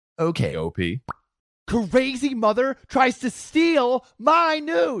Okay. OP. Crazy mother tries to steal my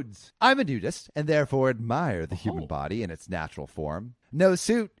nudes. I'm a nudist and therefore admire the human body in its natural form. No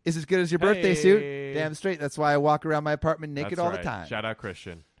suit is as good as your birthday suit. Damn straight. That's why I walk around my apartment naked all the time. Shout out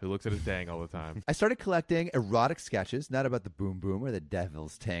Christian, who looks at his dang all the time. I started collecting erotic sketches, not about the boom boom or the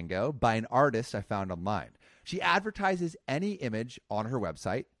devil's tango, by an artist I found online. She advertises any image on her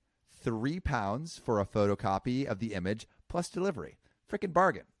website, £3 for a photocopy of the image plus delivery. Frickin'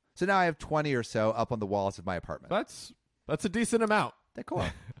 bargain. So now I have 20 or so up on the walls of my apartment. That's a decent amount. Cool.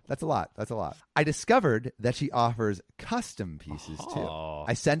 That's a lot. I discovered that she offers custom pieces too.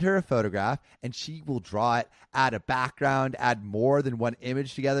 I send her a photograph and she will draw it, add a background, add more than one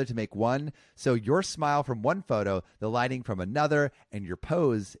image together to make one. So your smile from one photo, the lighting from another, and your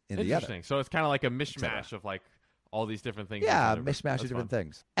pose in the other. Interesting. So it's kind of like a mishmash of like all these different things. Yeah, mishmash of different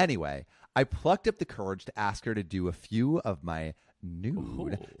things. Anyway, I plucked up the courage to ask her to do a few of my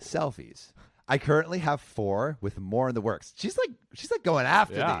nude selfies. I currently have 4 with more in the works. She's like going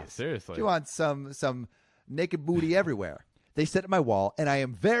after these. Seriously. She wants some naked booty everywhere. They sit at my wall, and I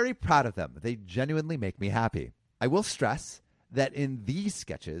am very proud of them. They genuinely make me happy. I will stress that in these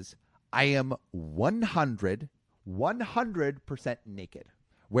sketches, I am 100% naked,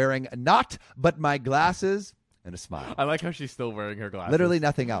 wearing naught but my glasses and a smile. I like how she's still wearing her glasses. Literally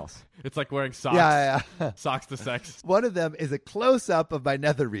nothing else. It's like wearing socks. Yeah. Socks to sex. One of them is a close-up of my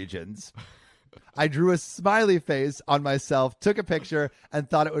nether regions. I drew a smiley face on myself, took a picture, and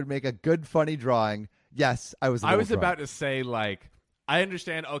thought it would make a good, funny drawing. Yes, I was about to say, like, I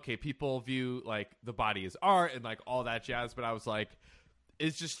understand, okay, people view, like, the body as art and, like, all that jazz, but I was like,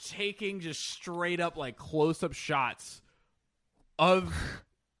 it's just taking just straight up, like, close-up shots of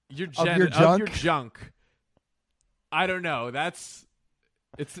your junk. I don't know. It's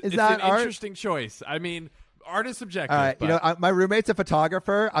an interesting choice. I mean, art is subjective. All right, my roommate's a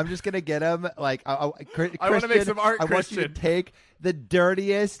photographer. I'm just gonna get him. Like, I want to make some art. I want you to take the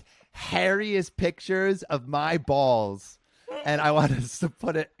dirtiest, hairiest pictures of my balls, and I want us to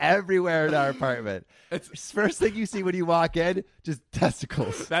put it everywhere in our apartment. It's first thing you see when you walk in, just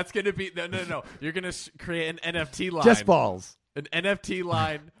testicles. That's gonna be no. You're gonna create an NFT line. Just balls. An NFT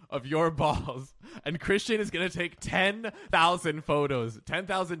line of your balls, and Christian is gonna take 10,000 photos,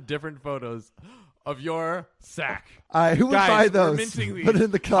 10,000 different photos of your sack. All right, who would buy those? We're minting these. Put it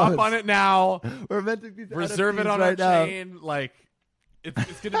in the comments. Hop on it now. We're minting these. Reserve it on right our chain. Like,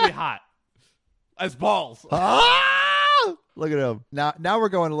 it's gonna be hot as balls. Look at him. Now we're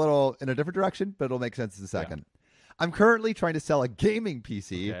going a little in a different direction, but it'll make sense in a second. Yeah. I'm currently trying to sell a gaming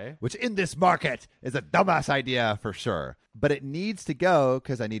PC, which in this market is a dumbass idea for sure. But it needs to go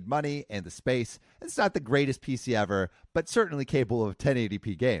because I need money and the space. It's not the greatest PC ever, but certainly capable of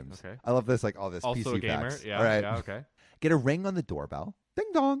 1080p games. Okay. I love this, like all this also PC a gamer. facts. Yeah, all right. Yeah, okay. Get a ring on the doorbell. Ding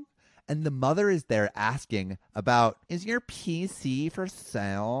dong. And the mother is there asking about, is your PC for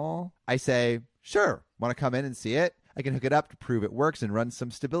sale? I say, sure. Want to come in and see it? I can hook it up to prove it works and run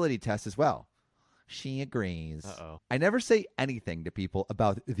some stability tests as well. She agrees. Uh-oh. I never say anything to people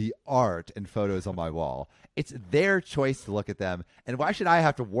about the art and photos on my wall. It's their choice to look at them. And why should I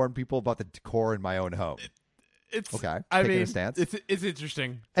have to warn people about the decor in my own home? It's okay. I Taking mean, a stance. It's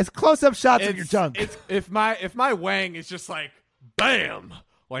interesting. It's close-up shots of your junk. If my wang is just like bam,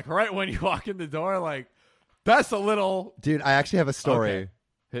 like right when you walk in the door, like that's a little. Dude, I actually have a story.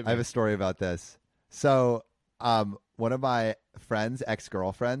 Okay. I have a story about this. So, one of my friends,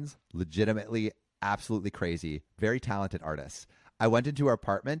 ex-girlfriends, legitimately, absolutely crazy, very talented artist. I went into her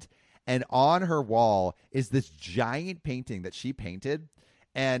apartment, and on her wall is this giant painting that she painted,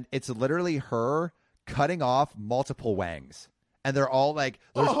 and it's literally her cutting off multiple wangs. And they're all like,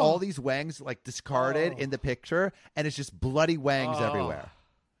 there's all these wangs like discarded in the picture, and it's just bloody wangs everywhere.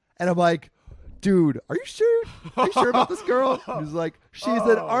 And I'm like, dude, are you sure? Are you sure about this girl? He's like, she's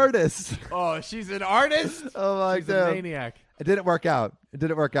an artist. Oh, she's an artist? Oh my she's a maniac. It didn't work out.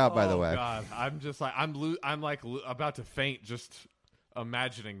 By the way. Oh God, I'm just like I'm like about to faint just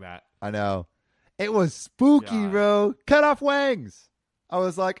imagining that. I know. It was spooky, bro. Cut off wangs. I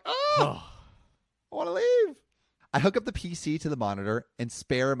was like, I want to leave. I hook up the PC to the monitor and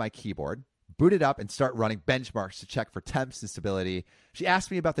spare my keyboard, boot it up, and start running benchmarks to check for temps and stability. She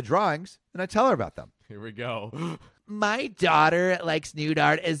asked me about the drawings, and I tell her about them. Here we go. My daughter likes nude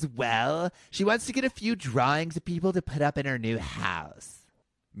art as well. She wants to get a few drawings of people to put up in her new house.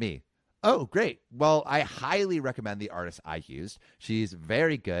 Me. Oh, great. Well, I highly recommend the artist I used. She's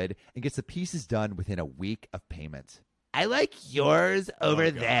very good and gets the pieces done within a week of payment. I like yours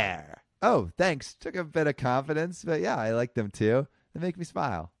over there. Oh, thanks. Took a bit of confidence, but yeah, I like them too. They make me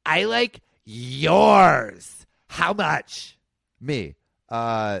smile. I like yours. How much? Me.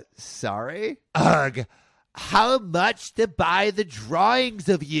 Sorry? Ugh. How much to buy the drawings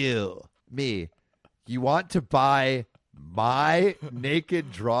of you? Me. You want to buy my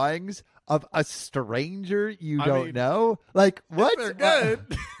naked drawings of a stranger you don't know? Like, what? They're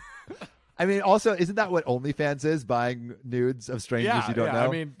good. I mean, also, isn't that what OnlyFans is? Buying nudes of strangers you don't know? I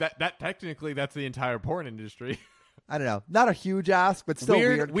mean, that technically that's the entire porn industry. I don't know. Not a huge ask, but still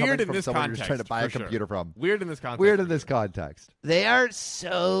weird. Weird in from this someone context. Who's trying to buy a for computer sure. from. Weird in this context. Weird in this context. They are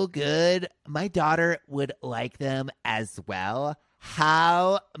so good. My daughter would like them as well.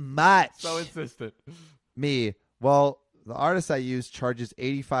 How much? So insistent. Me. Well, the artist I use charges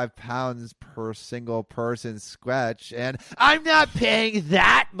 £85 per single person sketch, and I'm not paying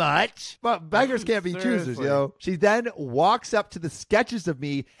that much. but beggars can't be choosers, Seriously. yo. She then walks up to the sketches of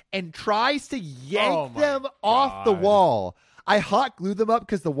me and tries to yank Oh my them off the God. wall. I hot glue them up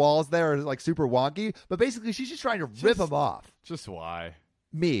because the walls there are like super wonky, but basically she's just trying to rip them off. Just why?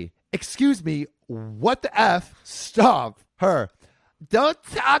 Me. Excuse me, what the F? Stop her. Don't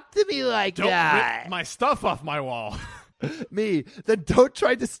talk to me like Don't that. rip my stuff off my wall. Me. Then don't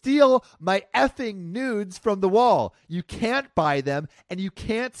try to steal my effing nudes from the wall. You can't buy them and you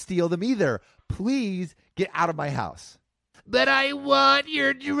can't steal them either. Please get out of my house. But I want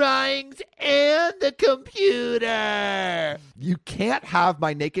your drawings and the computer. You can't have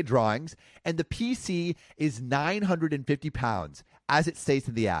my naked drawings, and the PC is £950, as it states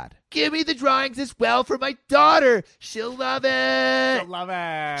in the ad. Give me the drawings as well for my daughter. She'll love it. I love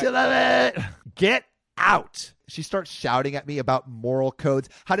it. She'll love it. Get out. She starts shouting at me about moral codes,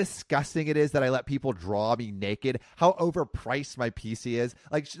 how disgusting it is that I let people draw me naked, how overpriced my PC is.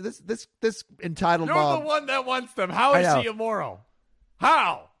 Like this entitled You're mom the one that wants them. How I is know. she immoral?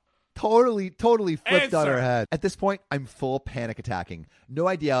 How? totally flipped on Answer. her head. At this point, I'm full panic attacking. No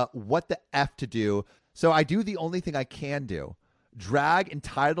idea what the F to do. So I do the only thing I can do. Drag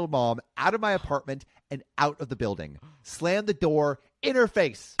entitled mom out of my apartment and out of the building. Slam the door in her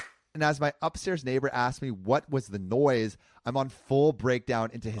face. And as my upstairs neighbor asked me what was the noise, I'm on full breakdown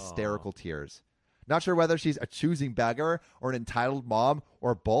into hysterical tears. Not sure whether she's a choosing beggar or an entitled mom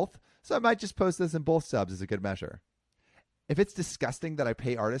or both, so I might just post this in both subs as a good measure. If it's disgusting that I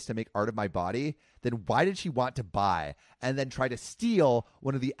pay artists to make art of my body, then why did she want to buy and then try to steal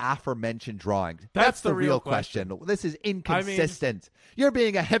one of the aforementioned drawings? That's the the real question. This is inconsistent. You're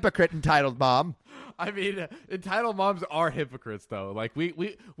being a hypocrite, entitled mom. I mean, entitled moms are hypocrites, though. Like we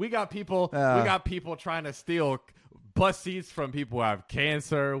got people, we got people trying to steal bus seats from people who have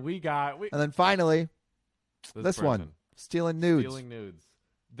cancer. And then finally, this one, person. stealing nudes. Stealing nudes.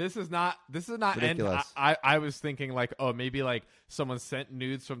 This is not Ridiculous. And I was thinking like, oh, maybe like someone sent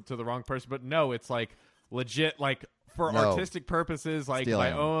nudes to the wrong person, but no, it's like legit, like for No. artistic purposes, like Stealing my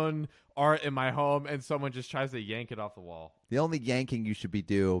them. own art in my home, and someone just tries to yank it off the wall. The only yanking you should be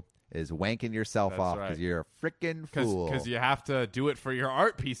do is wanking yourself That's off right. because you're a freaking fool. Because you have to do it for your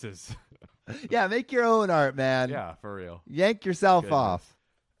art pieces. Yeah, make your own art, man. Yeah, for real. Yank yourself Goodness. off.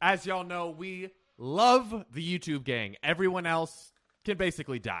 As y'all know, we love the YouTube gang. Everyone else can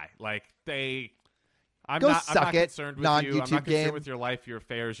basically die. Like I'm Go not suck it, concerned with you. I'm non-YouTube not concerned game. with your life, your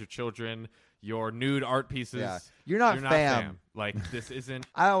affairs, your children, your nude art pieces. Yeah. You're not fam. Like this isn't.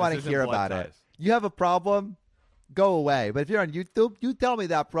 I don't want this to isn't hear blood about it. ties. You have a problem, go away. But if you're on YouTube, you tell me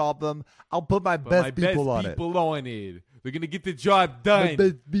that problem. I'll put my But best my people best on people on it. They're gonna get the job it. done My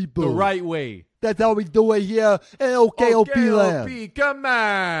best people. the right way. That's how we do it here in OKOP land. OP, come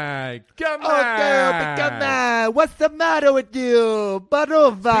on, come on. OKOP, come on. What's the matter with you? Speaking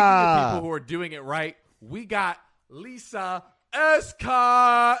of people Barova. who are doing it right, we got Lisa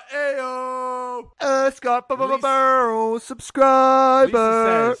Esca. Ayo. Scott, Lisa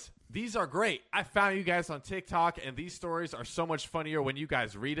subscriber. says, these are great. I found you guys on TikTok, and these stories are so much funnier when you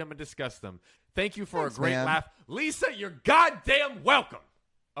guys read them and discuss them. Thank you for Thanks, a great man. laugh. Lisa, you're goddamn welcome.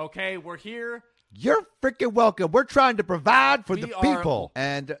 Okay, we're here. You're freaking welcome. We're trying to provide for We the are- people.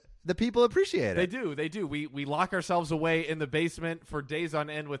 And the people appreciate They it. do. They do. We lock ourselves away in the basement for days on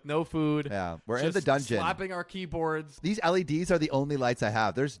end with no food. Yeah, we're in just the dungeon. slapping our keyboards. These LEDs are the only lights I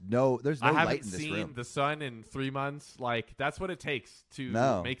have. There's no I light haven't in this seen room. the sun in 3 months. Like, that's what it takes to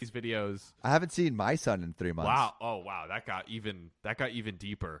No. make these videos. I haven't seen my son in 3 months. Wow. Oh, wow. That got even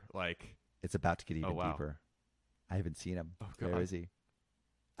deeper. Like, It's about to get even Oh, wow. deeper. I haven't seen him. Oh, Where God. is he?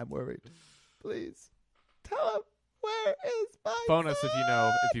 I'm worried. Please tell him, where is my phone us if you know,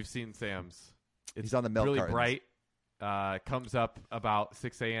 son? if you've seen Sam's. It's He's on the milk really cartons. bright. Comes up about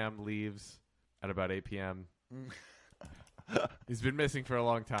 6 a.m., leaves at about 8 p.m. He's been missing for a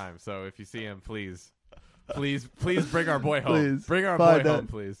long time, so if you see him, please bring our boy home. Please, Bring our find boy home, him.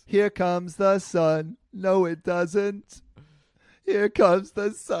 please. Here comes the sun. No, it doesn't. Here comes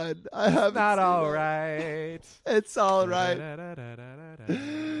the sun. I have Not all right. It's all right.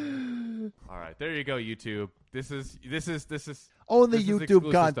 All right, there you go, YouTube. This is Only this is YouTube exclusive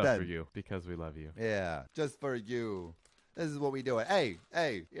stuff content for you because we love you. Yeah, just for you. This is what we do. Hey,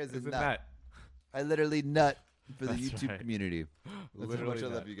 here's a Isn't nut. that I literally nut for the That's YouTube right. community. That's how Literally much I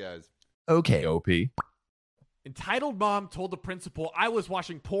nut. love you guys. Okay, OP? Entitled mom told the principal I was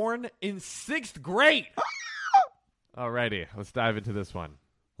watching porn in 6th grade. Alrighty, let's dive into this one.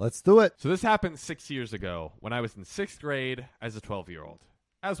 Let's do it. So this happened 6 years ago when I was in 6th grade as a 12-year-old,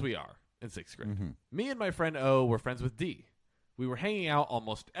 as we are in 6th grade. Mm-hmm. Me and my friend O were friends with D. We were hanging out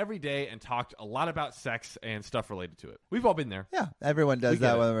almost every day and talked a lot about sex and stuff related to it. We've all been there. Yeah, everyone does We get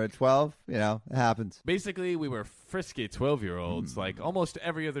that it. when we're 12. You know, it happens. Basically, we were frisky 12-year-olds like almost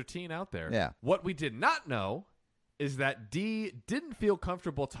every other teen out there. Yeah. What we did not know is that D didn't feel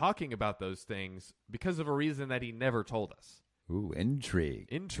comfortable talking about those things because of a reason that he never told us. Ooh, intrigue.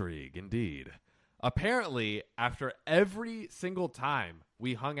 Intrigue, indeed. Apparently, after every single time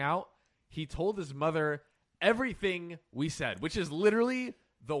we hung out, he told his mother everything we said, which is literally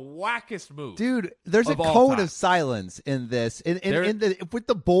the wackest move. Dude, there's a Of all cone time. of silence in this. There- With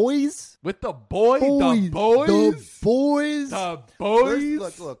the boys. With the boys. The boys. The boys. The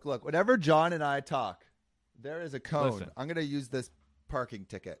boys. Look. Whenever John and I talk, there is a cone. Listen. I'm going to use this parking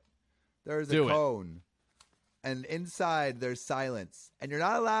ticket. There is Do a it. cone. And inside there's silence. And you're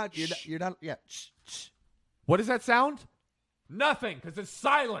not allowed. You're not. Yeah. Shh. What does that sound? Nothing, because it's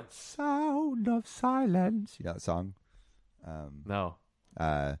silence. Sound of silence. You know that song? No.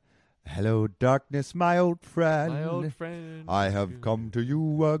 Hello, darkness, my old friend. My old friend. I have come to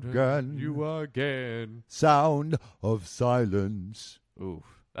you again. You again. Sound of silence. Ooh,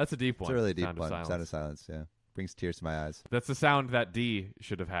 that's a deep one. It's a really deep Sound of one. silence. Sound of silence. Yeah, brings tears to my eyes. That's the sound that D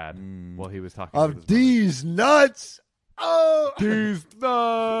should have had while he was talking Of with his mother. these nuts. Oh, These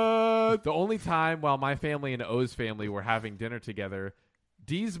nuts. The only time while my family and O's family were having dinner together,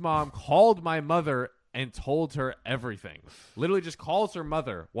 D's mom called my mother and told her everything. Literally just calls her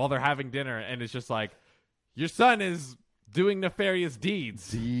mother while they're having dinner and it's just like, your son is doing nefarious deeds.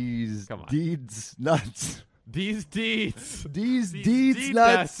 these Come on. deeds nuts. These deeds. These These deeds deed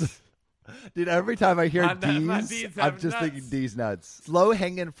nuts. Dude, every time I hear My D's, deeds I'm have just nuts. thinking D's nuts. Slow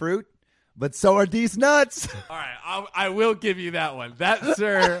hanging fruit, but so are these nuts. All right, I will give you that one. That,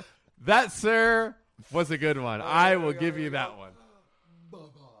 sir, was a good one. I will give you that one. There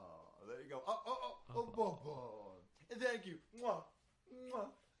you go. Thank you.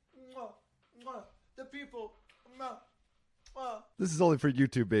 The people. This is only for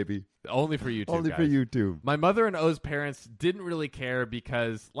YouTube, baby. Only for YouTube, Only guys. for YouTube. My mother and O's parents didn't really care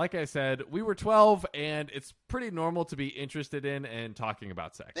because, like I said, we were 12 and it's pretty normal to be interested in and talking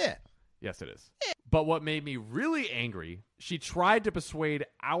about sex. Yeah. Yes, it is. But what made me really angry, she tried to persuade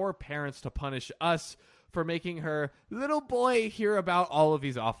our parents to punish us for making her little boy hear about all of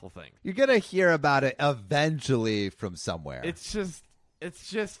these awful things. You're going to hear about it eventually from somewhere. It's just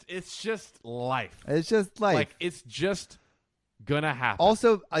life. It's just life. Like, it's just gonna happen.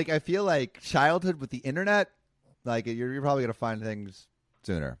 Also, like, I feel like childhood with the internet, like, you're probably going to find things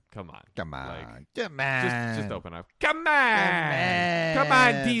sooner. Come on. Come on. Like, Come on. just open up. Come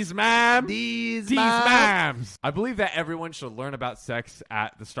on, D's mom. These D's moms. moms. I believe that everyone should learn about sex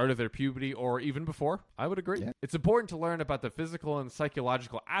at the start of their puberty or even before. I would agree. Yeah. It's important to learn about the physical and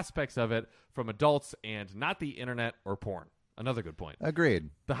psychological aspects of it from adults and not the internet or porn. Another good point. Agreed.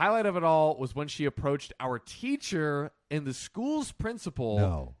 The highlight of it all was when she approached our teacher and the school's principal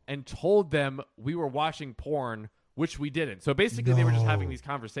No. and told them we were watching porn, which we didn't. So basically, they were just having these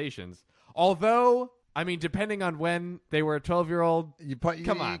conversations. Although, I mean, depending on when they were a 12-year-old,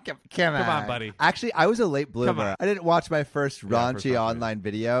 Come on. Come on, buddy. Actually, I was a late Come bloomer. on. I didn't watch my first first raunchy raunchy online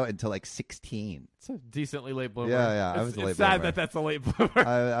video until like 16. it's a decently late bloomer. Yeah, I It's- was a it's late sad bloomer. that that's a late bloomer.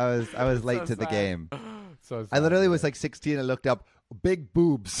 I was late So to the sad. game. So I sad. literally was like 16 and looked up big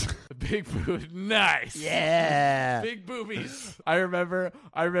boobs. Big boob. Nice. Yeah. Big boobies. I remember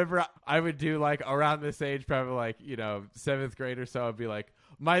I would do like around this age, probably like, 7th grade or so, I'd be like,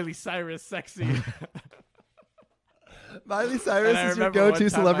 Miley Cyrus sexy. Miley And Cyrus I is your remember one go-to time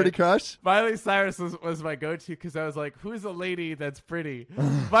celebrity I- crush? Miley Cyrus was my go-to because I was like, who's a lady that's pretty?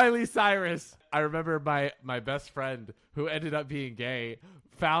 Miley Cyrus. I remember my best friend who ended up being gay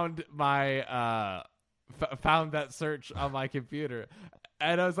found my found that search on my computer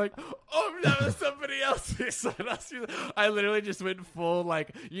And I was like, oh, that was somebody else. I literally just went full,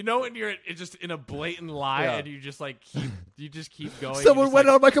 like, you know, when you're just in a blatant lie and you just like keep going. Someone went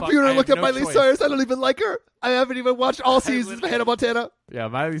on my computer and looked at no Miley choice. Cyrus. I don't even like her. I haven't even watched all seasons of Hannah Montana. Yeah,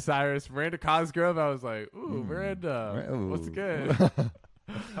 Miley Cyrus, Miranda Cosgrove. I was like, ooh, Miranda, what's good?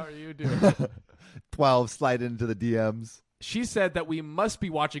 How are you doing? 12 slide into the DMs. She said that we must be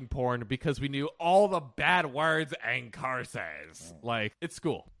watching porn because we knew all the bad words and curses. Like, it's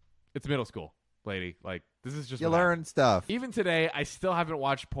school. It's middle school, lady. Like, this is just You what learn happened. stuff. Even today, I still haven't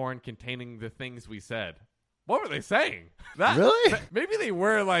watched porn containing the things we said. What were they saying? Really? Maybe they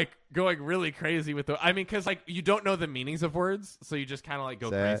were, like, going really crazy with the... I mean, because, like, you don't know the meanings of words, so you just kind of, like, go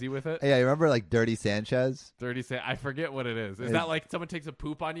crazy with it. Yeah, you remember, like, Dirty Sanchez? I forget what it is. Is that, like, someone takes a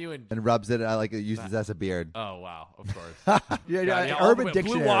poop on you and... And rubs it, like, it uses it as a beard. Oh, wow. Of course. Yeah, all the Urban way-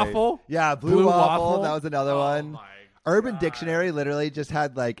 Dictionary. Blue Waffle? Yeah, Blue Waffle. That was another Oh, one. my Urban God. Dictionary literally just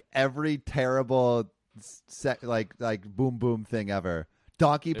had, like, every terrible, like boom boom thing ever.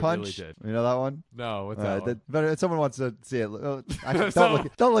 Donkey It Punch. really did. You know that one? No, what's that one? But if someone wants to see it, actually, So-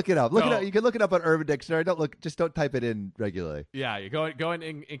 don't look it up. Look it No. up. You can look it up on Urban Dictionary. Don't type it in regularly. Yeah, you go in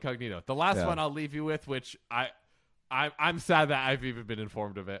incognito. The last Yeah. one I'll leave you with, which I'm sad that I've even been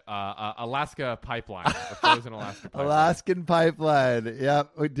informed of it. Alaska Pipeline, the frozen Alaska Pipeline. Alaskan Pipeline. Yeah.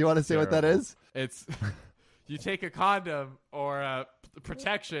 Do you want to say what that Terrible. is? It's you take a condom or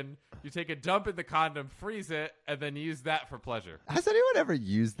protection, you take a dump in the condom, freeze it, and then use that for pleasure. Has anyone ever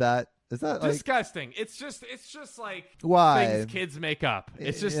used that? Is that like Disgusting. It's just like why? things kids make up.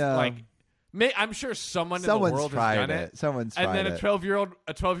 It's just Yeah. like I'm sure someone's in Someone's the world tried has done it. Someone's and tried then it.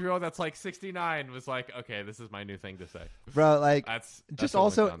 a 12-year-old that's like 69 was like, okay, this is my new thing to say. Bro, like That's just what went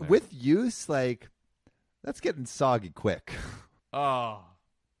also down there. with use, like that's getting soggy quick. Oh,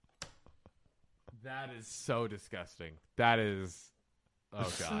 that is so disgusting. That is,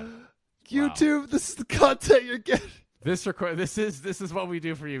 oh god. YouTube, this is the content you're getting. This is what we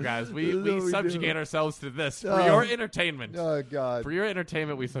do for you guys. We This is what we subjugate do. ourselves to this for Oh. your entertainment. Oh god. For your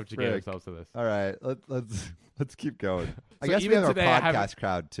entertainment, we subjugate Frick. ourselves to this. All right, let's keep going. I So guess we even have our today, I podcast haven't-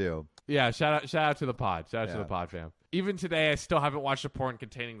 crowd too. Yeah, shout out to the pod. Shout out to Yeah. the pod fam. Even today, I still haven't watched a porn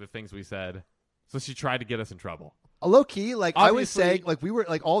containing the things we said. So she tried to get us in trouble. A low key, like I was Obviously- saying, like we were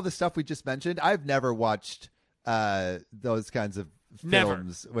like all the stuff we just mentioned. I've never watched those kinds of Never.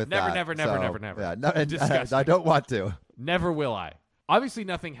 films with Never, that. never, So, never. Yeah, no, and, Disgusting. I don't want to. Never will I. Obviously,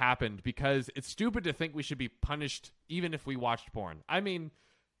 nothing happened because it's stupid to think we should be punished even if we watched porn. I mean,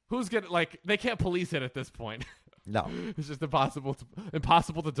 who's gonna they can't police it at this point. No. It's just impossible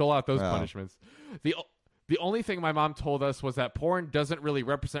to dole out those Yeah. punishments. The only thing my mom told us was that porn doesn't really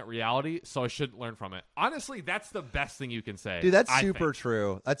represent reality, so I shouldn't learn from it. Honestly, that's the best thing you can say. Dude, that's I super think.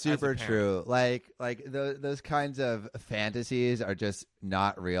 true. That's as a super parent. true. Like those kinds of fantasies are just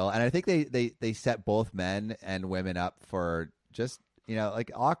not real, and I think they set both men and women up for just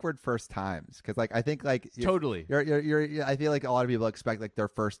like awkward first times because like I think like Totally. you're I feel like a lot of people expect like their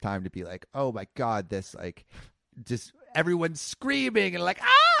first time to be like, oh my god, this like just everyone's screaming and like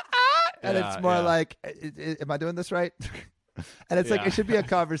and Yeah, it's more yeah. like am I doing this right? And it's like Yeah. it should be a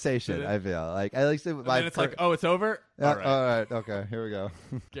conversation. I feel like at least And then it's like, oh, it's over? yeah, All right. okay, here we go.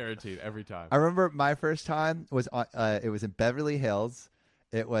 Guaranteed every time. I remember my first time was on. It was in Beverly Hills.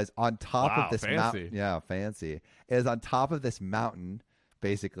 It was on top Wow, of this fancy. mountain. Yeah, fancy. It was on top of this mountain.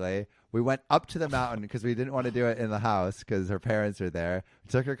 Basically, we went up to the mountain because we didn't want to do it in the house because her parents were there. We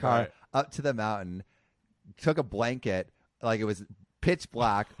took her car Right. up to the mountain, took a blanket, like it was pitch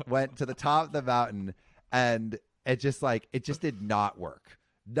black, went to the top of the mountain, and it just did not work.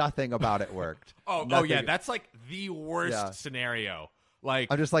 Nothing about it worked. Oh Nothing. yeah, that's like the worst Yeah. scenario. Like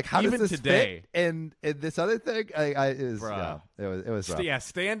I'm just like, how even does this today, fit in this other thing? It was Bruh. it was rough. yeah,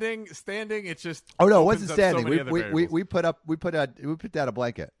 standing. It's just. Oh no, it opens wasn't up so standing. many other variables. We put down a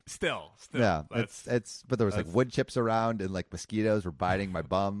blanket. Still. Yeah, that's, but there was like that's- wood chips around and like mosquitoes were biting my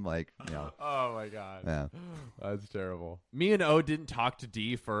bum. Like Oh my god. yeah. That's terrible. Me and O didn't talk to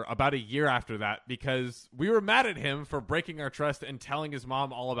D for about a year after that because we were mad at him for breaking our trust and telling his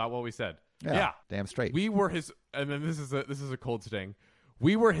mom all about what we said. Yeah. damn straight. We were his, and then this is a cold sting.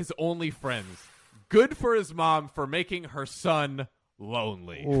 We were his only friends. Good for his mom for making her son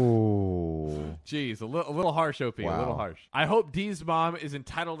lonely. Ooh. Jeez, a little harsh, OP. A Wow. little harsh. I hope D's mom is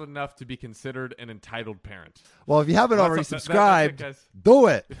entitled enough to be considered an entitled parent. Well, if you haven't That's already a- that's it, subscribed, guys. do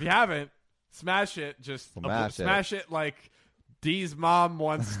it. If you haven't, smash it. Just Smash it. like D's mom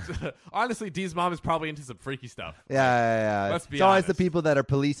wants. To, honestly, D's mom is probably into some freaky stuff. Yeah. Let's be it's always the honest. people that are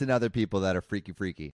policing other people that are freaky.